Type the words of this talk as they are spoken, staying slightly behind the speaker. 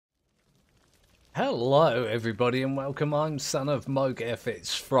Hello everybody and welcome, I'm Son of Mowgef.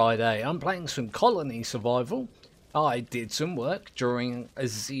 It's Friday. I'm playing some colony survival. I did some work during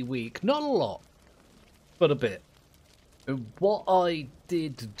the week, not a lot, but a bit. What I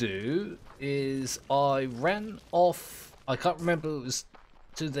did do is I ran off, I can't remember if it was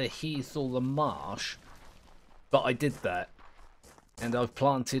to the heath or the marsh, but I did that. And I've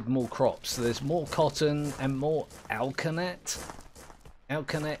planted more crops. So there's more cotton and more alkanet.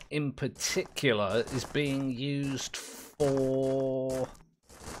 Alkanet in particular is being used for,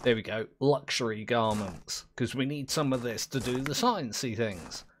 there we go, luxury garments, because we need some of this to do the sciencey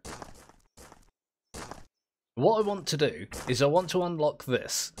things. What I want to do is I want to unlock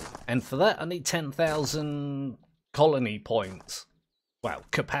this, and for that I need 10,000 colony points. Well,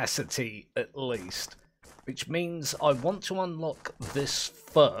 capacity at least, which means I want to unlock this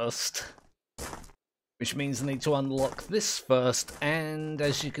first. Which means I need to unlock this first, and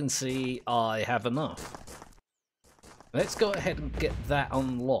as you can see, I have enough. Let's go ahead and get that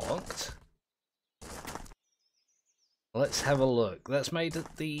unlocked. Let's have a look. That's made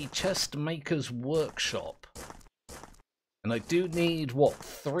at the Chest Maker's Workshop. And I do need, what,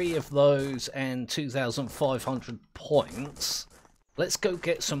 3 of those and 2,500 points. Let's go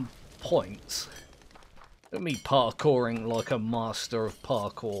get some points. Look at me parkouring like a master of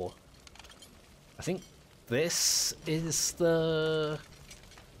parkour. I think this is the...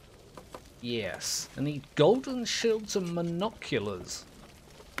 Yes. I need golden shields and monoculars.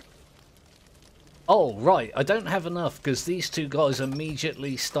 Oh, right. I don't have enough because these two guys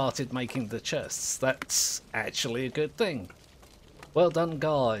immediately started making the chests. That's actually a good thing. Well done,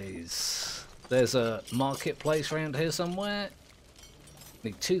 guys. There's a marketplace around here somewhere.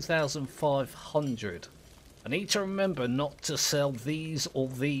 Need 2,500. I need to remember not to sell these or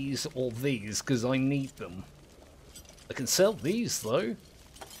these or these because I need them. I can sell these though.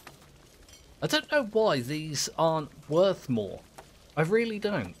 I don't know why these aren't worth more. I really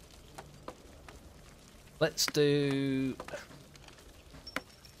don't. Let's do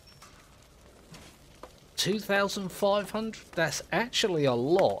 2,500. That's actually a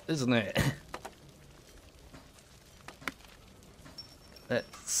lot, isn't it?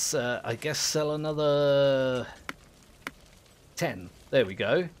 Let's, I guess, sell another 10. There we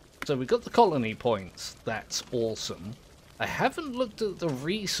go. So we got the colony points. That's awesome. I haven't looked at the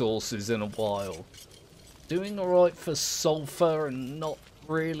resources in a while. Doing alright for sulfur and not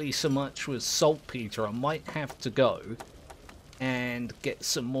really so much with saltpeter. I might have to go and get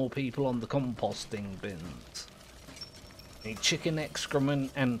some more people on the composting bins. Need chicken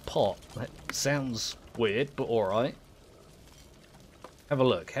excrement and pot. That sounds weird, but alright. Have a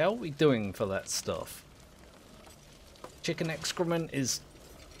look. How are we doing for that stuff? Chicken excrement is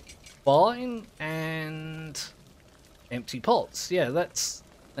fine, and empty pots. Yeah, that's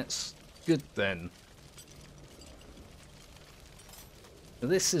good then.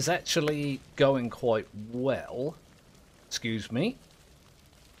 This is actually going quite well. Excuse me.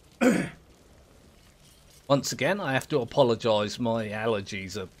 Once again, I have to apologise. My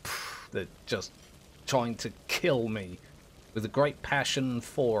allergies are they're just trying to kill me. With a great passion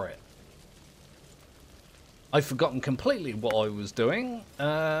for it. I've forgotten completely what I was doing.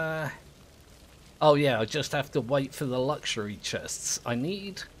 Oh yeah, I just have to wait for the luxury chests. I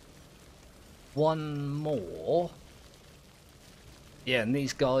need one more. Yeah, and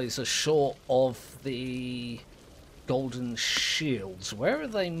these guys are short of the golden shields. Where are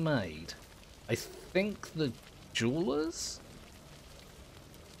they made? I think the jewelers?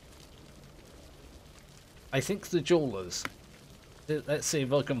 I think the jewelers. Let's see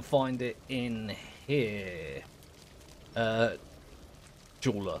if I can find it in here.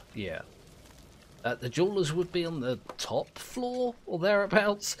 Jeweler, yeah. The jewelers would be on the top floor or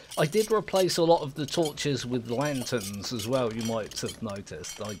thereabouts. I did replace a lot of the torches with lanterns as well, you might have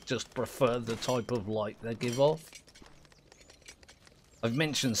noticed. I just prefer the type of light they give off. I've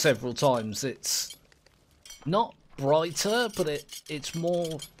mentioned several times it's not brighter, but it's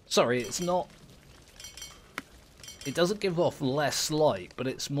more... Sorry, it's not... It doesn't give off less light, but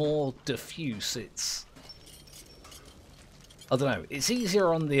it's more diffuse. It's... I don't know. It's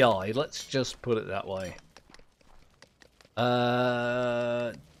easier on the eye. Let's just put it that way.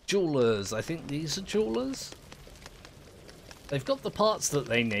 Jewelers. I think these are jewelers. They've got the parts that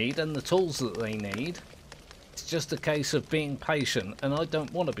they need and the tools that they need. It's just a case of being patient, and I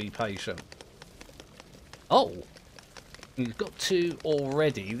don't want to be patient. Oh! We've got 2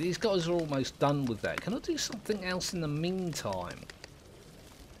 already. These guys are almost done with that. Can I do something else in the meantime?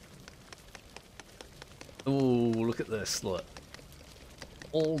 Oh, look at this, look.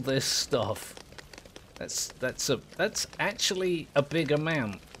 All this stuff. That's actually a big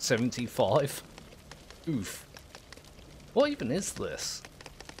amount. 75. Oof. What even is this?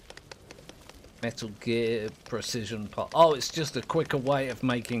 Metal gear, precision part. Oh, it's just a quicker way of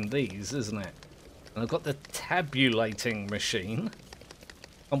making these, isn't it? And I've got the tabulating machine.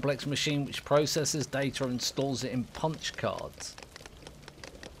 Complex machine which processes data and stores it in punch cards.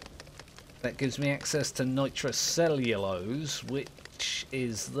 That gives me access to nitrocellulose, which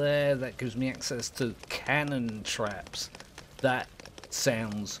is there. That gives me access to cannon traps. That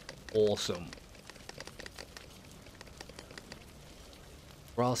sounds awesome.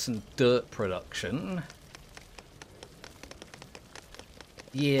 Grass and dirt production.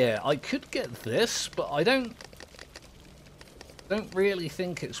 Yeah, I could get this, but I don't really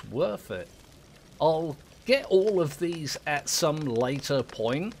think it's worth it. I'll get all of these at some later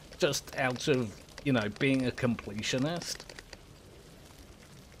point, just out of, you know, being a completionist.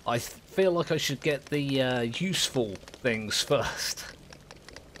 I feel like I should get the useful things first.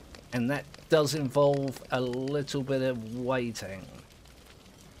 And that does involve a little bit of waiting.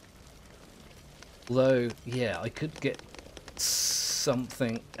 Although, yeah, I could get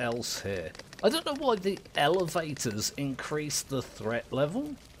something else here. I don't know why the elevators increase the threat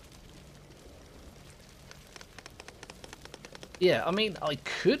level. Yeah, I mean, I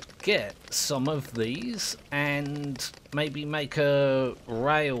could get some of these and maybe make a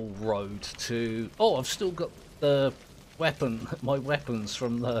railroad to... Oh, I've still got the weapon, my weapons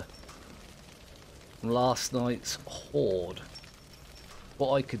from last night's horde.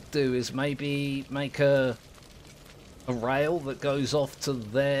 What I could do is maybe make a rail that goes off to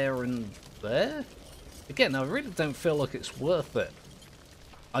there and there. Again, I really don't feel like it's worth it.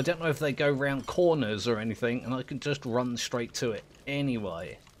 I don't know if they go round corners or anything, and I can just run straight to it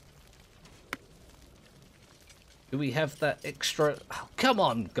anyway. Do we have that extra... Oh, come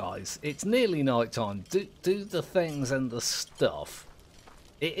on, guys. It's nearly night time. Do the things and the stuff.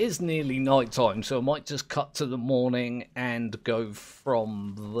 It is nearly night time, so I might just cut to the morning and go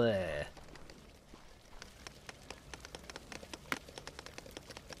from there.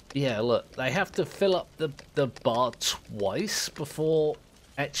 Yeah, look, they have to fill up the bar twice before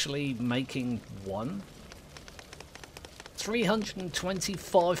actually making one.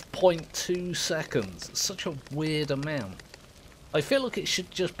 325.2 seconds. It's such a weird amount. I feel like it should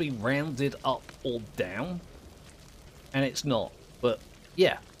just be rounded up or down. And it's not. But,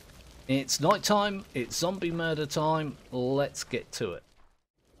 yeah. It's nighttime. It's zombie murder time. Let's get to it.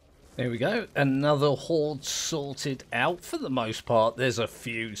 There we go, another horde sorted out. For the most part, there's a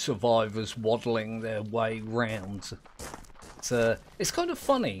few survivors waddling their way round. It's kind of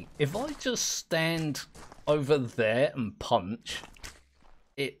funny. If I just stand over there and punch,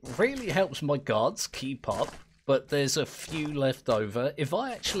 it really helps my guards keep up, but there's a few left over. If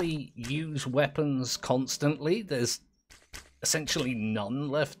I actually use weapons constantly, there's essentially none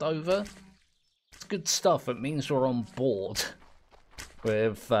left over. It's good stuff. It means we're on board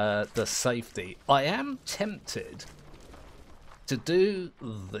with the safety. I am tempted to do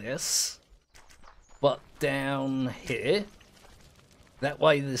this, but down here. That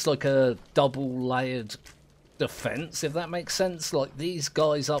way there's like a double layered defense, if that makes sense. Like these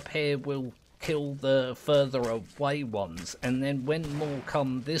guys up here will kill the further away ones, and then when more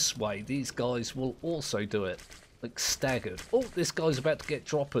come this way, these guys will also do it. Like staggered. Oh, this guy's about to get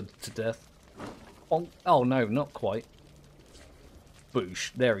dropped to death. Oh no, not quite.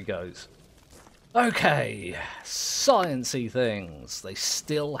 Boosh, there he goes. Okay, sciencey things. They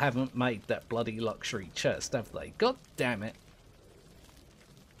still haven't made that bloody luxury chest, have they? God damn it.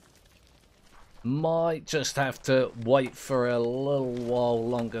 Might just have to wait for a little while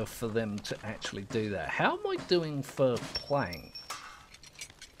longer for them to actually do that. How am I doing for plank?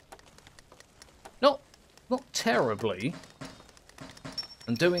 Not terribly.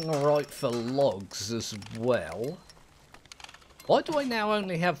 I'm doing alright for logs as well. Why do I now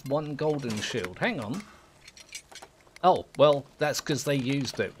only have one golden shield? Hang on. Oh, well, that's because they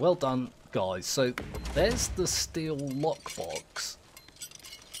used it. Well done, guys. So, there's the steel lockbox.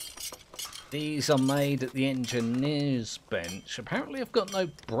 These are made at the engineer's bench. Apparently I've got no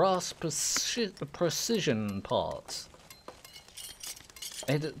brass precision parts.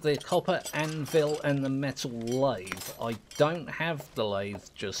 Edit the copper anvil and the metal lathe. I don't have the lathe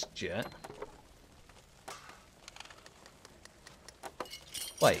just yet.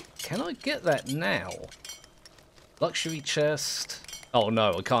 Wait, can I get that now? Luxury chest. Oh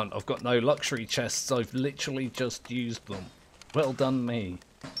no, I can't. I've got no luxury chests. I've literally just used them. Well done me.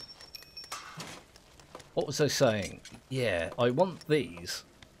 What was I saying? Yeah, I want these.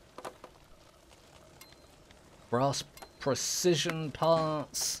 Brass precision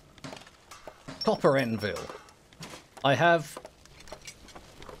parts. Copper anvil. I have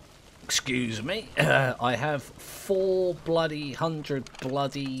excuse me. I have 4 bloody 100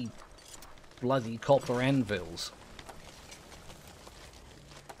 bloody copper anvils.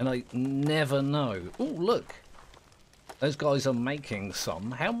 And I never know. Oh, look. Those guys are making some.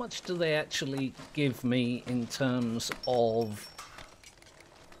 How much do they actually give me in terms of...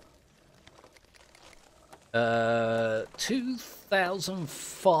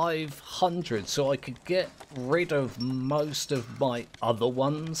 2,500, so I could get rid of most of my other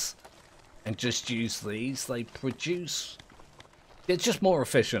ones and just use these. They produce... It's just more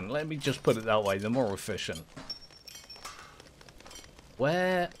efficient. Let me just put it that way. They're more efficient.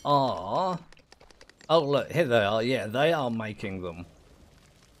 Where are... Oh, look, here they are. Yeah, they are making them.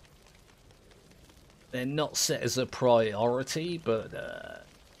 They're not set as a priority, but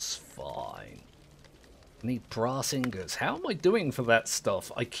it's fine. I need brass ingots. How am I doing for that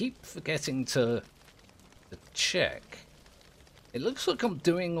stuff? I keep forgetting to check. It looks like I'm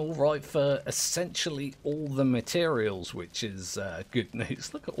doing all right for essentially all the materials, which is good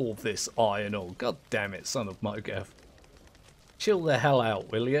news. Look at all this iron ore. God damn it, son of Mowgef. Chill the hell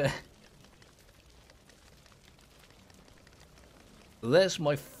out, will you? There's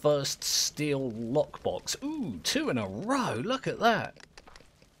my first steel lockbox. Ooh, 2 in a row. Look at that.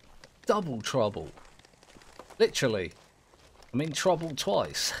 Double trouble. Literally. I mean, trouble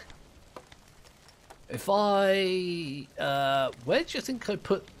twice. If I... where do you think I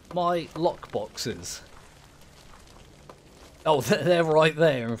put my lockboxes? Oh, they're right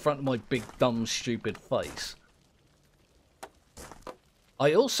there in front of my big, dumb, stupid face.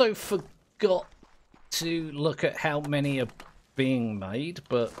 I also forgot to look at how many are being made,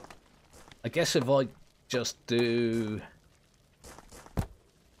 but I guess if I just do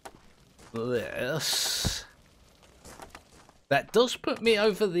this, that does put me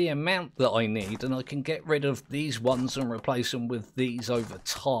over the amount that I need, and I can get rid of these ones and replace them with these over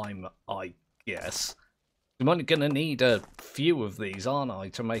time, I guess. I'm only going to need a few of these, aren't I,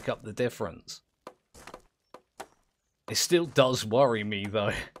 to make up the difference. It still does worry me,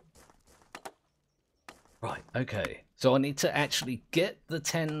 though. Right, okay. So I need to actually get the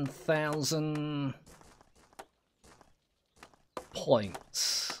 10,000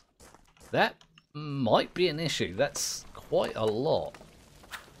 points. That might be an issue. That's quite a lot.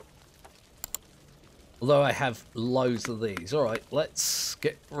 Although I have loads of these. Alright, let's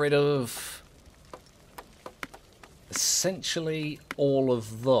get rid of essentially all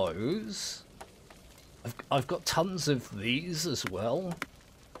of those. I've got tons of these as well.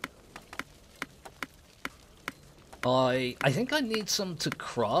 I think I need some to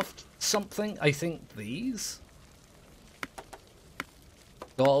craft something. I think these.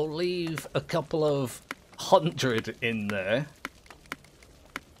 So I'll leave a couple of 100 in there.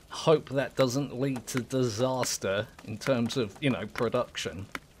 Hope that doesn't lead to disaster in terms of, you know, production.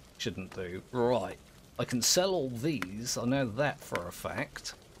 Shouldn't do. Right. I can sell all these. I know that for a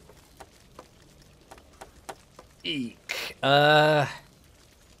fact. Eek.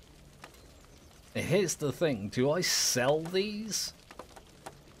 Here's the thing. Do I sell these?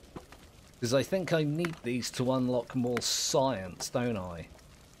 Because I think I need these to unlock more science, don't I?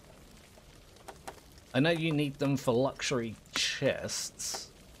 I know you need them for luxury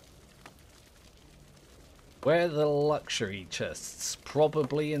chests. Where are the luxury chests?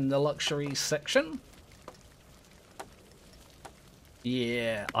 Probably in the luxury section?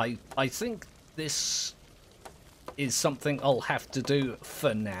 Yeah, I think this is something I'll have to do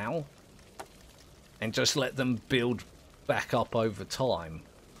for now. And just let them build back up over time.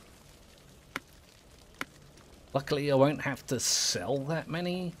 Luckily, I won't have to sell that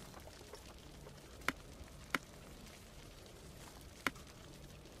many.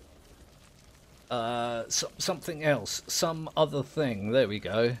 Something else. Some other thing. There we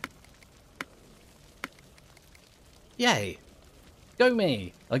go. Yay! Go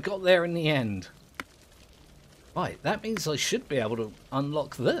me! I got there in the end. Right, that means I should be able to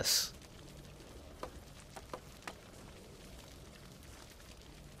unlock this.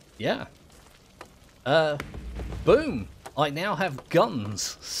 Yeah. Boom! I now have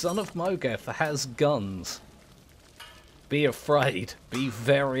guns. Son of Mowgef has guns. Be afraid. Be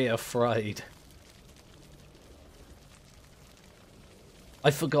very afraid. I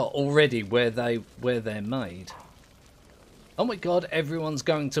forgot already where they're made. Oh my god, everyone's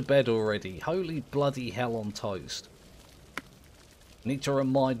going to bed already. Holy bloody hell on toast. Need to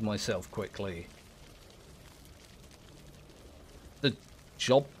remind myself quickly. The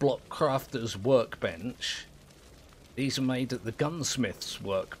Job Block Crafter's workbench. These are made at the gunsmith's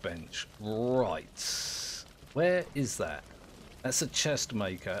workbench. Right. Where is that? That's a chest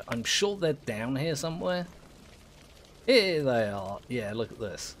maker. I'm sure they're down here somewhere. Here they are. Yeah, look at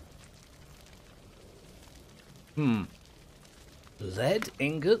this. Lead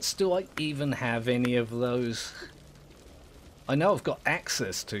ingots? Do I even have any of those? I know I've got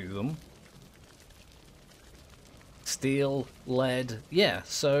access to them. Steel, lead, yeah,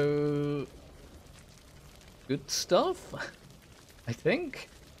 so good stuff, I think.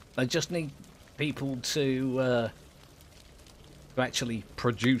 I just need people to actually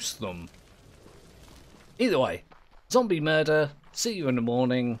produce them. Either way, zombie murder, see you in the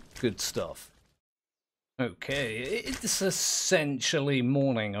morning, good stuff. Okay, it's essentially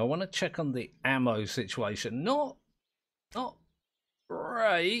morning. I want to check on the ammo situation. Not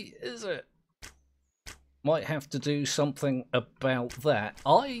great, is it? Might have to do something about that.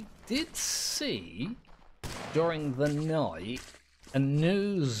 I did see during the night a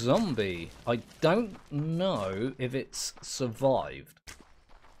new zombie. I don't know if it's survived.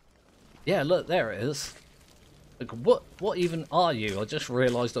 Yeah, look, there it is. Like, what even are you? I just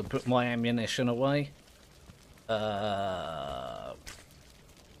realised I put my ammunition away. Yeah.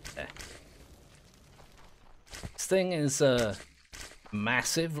 This thing is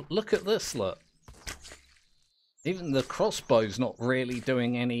massive. Look at this, look. Even the crossbow's not really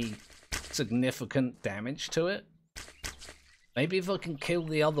doing any significant damage to it. Maybe if I can kill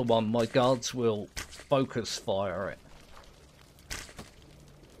the other one, my guards will focus fire it.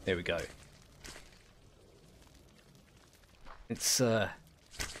 There we go. It's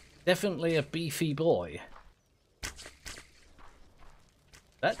definitely a beefy boy.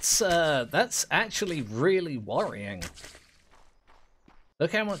 That's actually really worrying.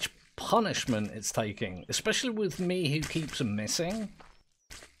 Look how much punishment it's taking, especially with me who keeps missing.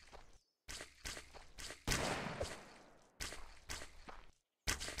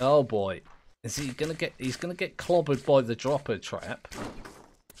 Oh boy, is he gonna get? He's gonna get clobbered by the dropper trap,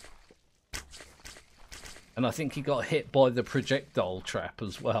 and I think he got hit by the projectile trap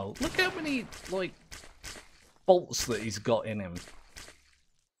as well. Look how many like bolts that he's got in him.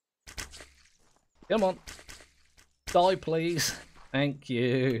 Come on, die please. Thank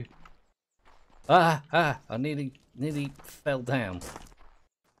you. I nearly fell down.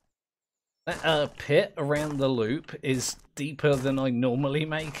 That pit around the loop is deeper than I normally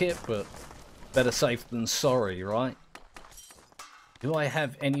make it, but better safe than sorry, right? Do I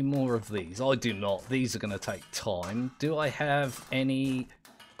have any more of these? I do not. These are going to take time. Do I have any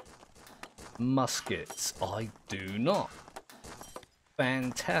muskets? I do not.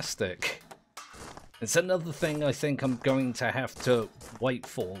 Fantastic. It's another thing I think I'm going to have to wait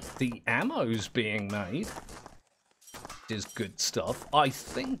for. The ammo's being made. Which is good stuff. I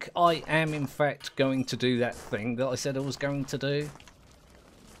think I am in fact going to do that thing that I said I was going to do.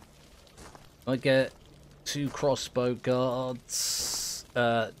 I get 2 crossbow guards,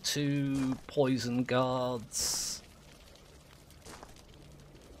 2 poison guards.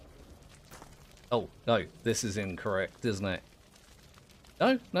 Oh, no, this is incorrect, isn't it?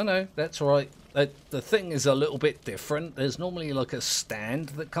 No, that's right. The thing is a little bit different. There's normally like a stand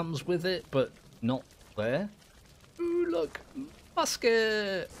that comes with it, but not there. Ooh, look,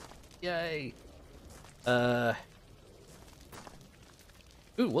 musket! Yay!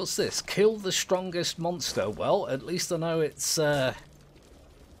 Ooh, what's this? Kill the strongest monster. Well, at least I know it's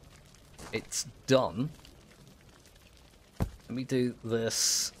done. Let me do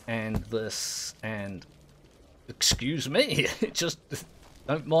this and excuse me. Just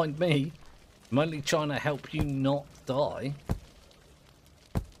don't mind me. I'm only trying to help you not die.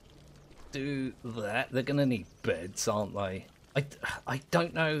 Do that. They're gonna need beds, aren't they? I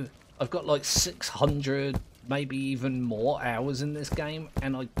don't know. I've got like 600, maybe even more hours in this game,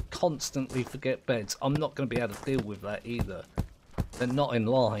 and I constantly forget beds. I'm not going to be able to deal with that either. They're not in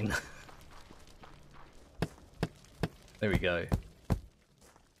line. There we go.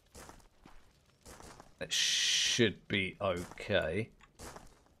 That should be okay.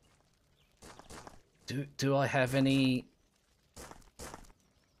 Do I have any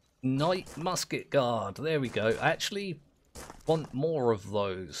night musket guard? There we go. I actually want more of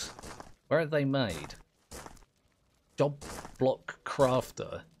those. Where are they made? Job block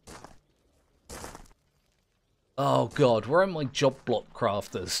crafter. Oh god, where are my job block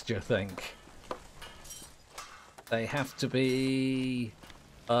crafters, do you think? They have to be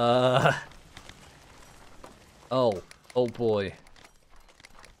oh boy.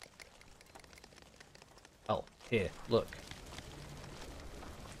 Oh, here, look.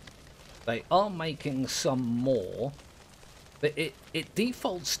 They are making some more, but it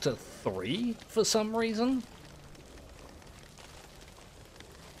defaults to 3 for some reason.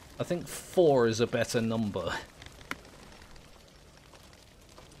 I think 4 is a better number.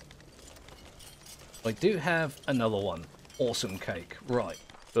 I do have another one. Awesome cake. Right,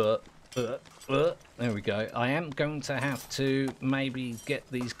 but There we go. I am going to have to maybe get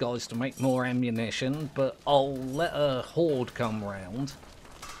these guys to make more ammunition, but I'll let a horde come round.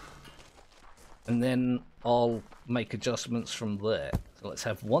 And then I'll make adjustments from there. So let's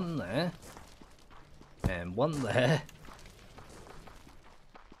have one there. And one there.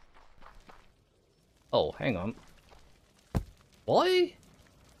 Oh, hang on. Why?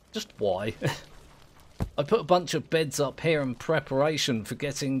 Just why? I put a bunch of beds up here in preparation for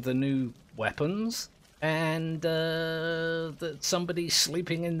getting the new weapons, and that somebody's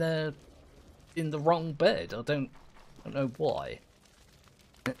sleeping in the wrong bed. I don't know why.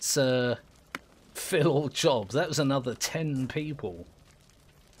 Let's fill all jobs. That was another 10 people.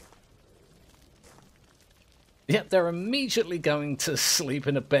 Yep, they're immediately going to sleep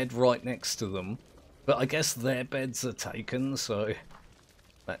in a bed right next to them, but I guess their beds are taken, so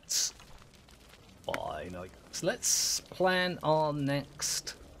that's fine. So let's plan our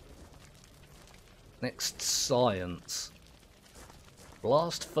next science.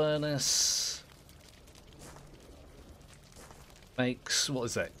 Blast furnace makes, what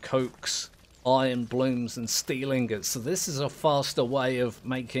is that, cokes, iron blooms and steel ingots. So this is a faster way of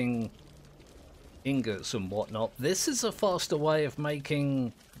making ingots and whatnot. This is a faster way of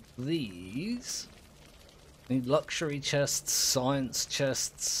making these. Need luxury chests, science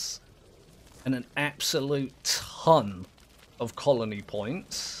chests, and an absolute ton of colony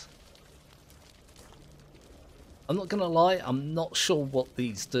points. I'm not gonna lie, I'm not sure what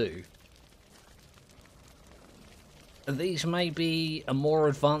these do. These may be a more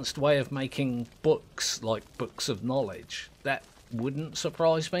advanced way of making books, like books of knowledge. That wouldn't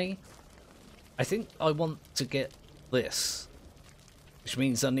surprise me. I think I want to get this, which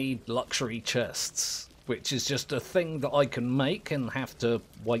means I need luxury chests, which is just a thing that I can make and have to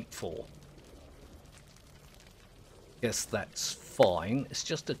wait for. Guess that's fine. It's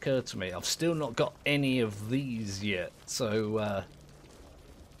just occurred to me I've still not got any of these yet, so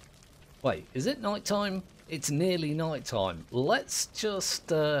wait, is it nighttime? It's nearly nighttime. Let's just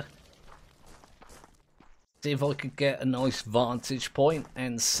see if I could get a nice vantage point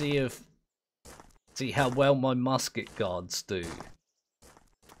and see how well my musket guards do.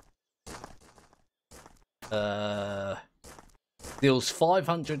 Deals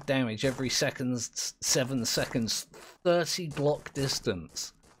 500 damage every 7 seconds, 30 block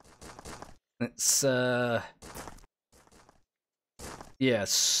distance. It's yeah,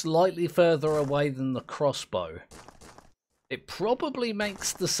 slightly further away than the crossbow. It probably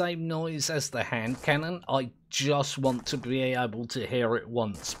makes the same noise as the hand cannon. I just want to be able to hear it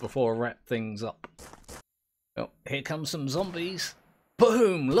once before I wrap things up. Oh, here come some zombies.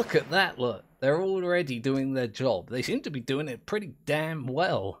 Boom! Look at that, look. They're already doing their job. They seem to be doing it pretty damn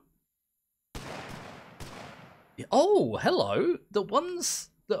well. Oh, hello. The ones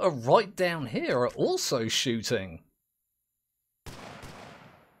that are right down here are also shooting. I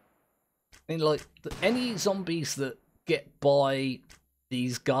mean, like, any zombies that get by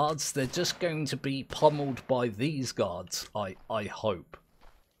these guards, they're just going to be pummeled by these guards, I hope.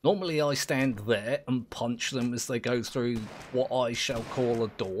 Normally I stand there and punch them as they go through what I shall call a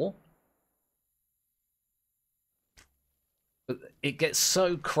door. But it gets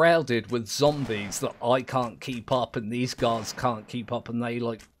so crowded with zombies that I can't keep up and these guards can't keep up, and they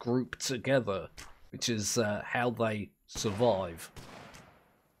like group together, which is how they survive.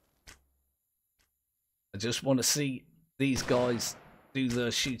 I just want to see these guys do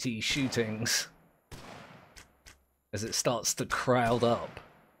the shootings as it starts to crowd up.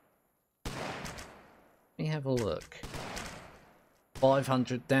 Let me have a look.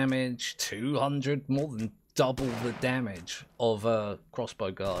 500 damage, 200, more than double the damage of a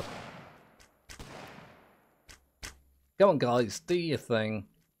crossbow guard. Go on guys, do your thing.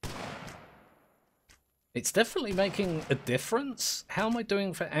 It's definitely making a difference. How am I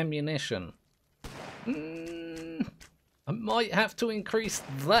doing for ammunition? I might have to increase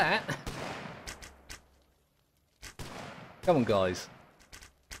that. Come on guys.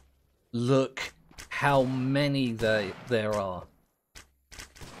 Look how many there are.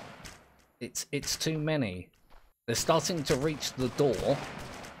 It's too many. They're starting to reach the door.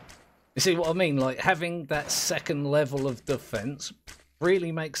 You see what I mean? Like, having that second level of defense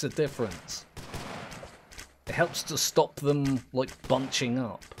really makes a difference. It helps to stop them, like, bunching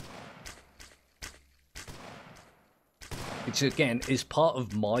up. Which, again, is part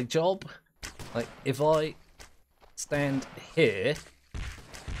of my job. Like, if I stand here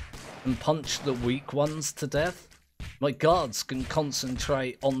and punch the weak ones to death, my guards can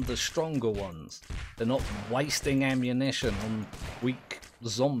concentrate on the stronger ones. They're not wasting ammunition on weak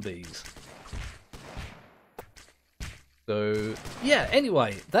zombies. So, yeah,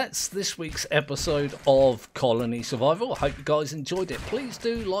 anyway, that's this week's episode of Colony Survival. I hope you guys enjoyed it. Please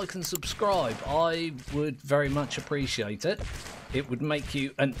do like and subscribe. I would very much appreciate it. It would make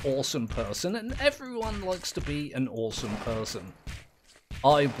you an awesome person, and everyone likes to be an awesome person.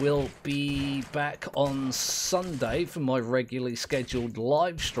 I will be back on Sunday for my regularly scheduled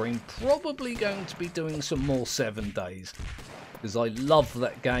live stream. Probably going to be doing some more 7 days. Because I love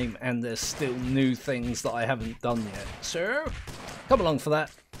that game and there's still new things that I haven't done yet. So, come along for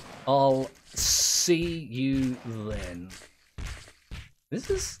that. I'll see you then. This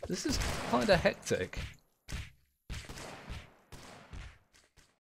is kind of hectic.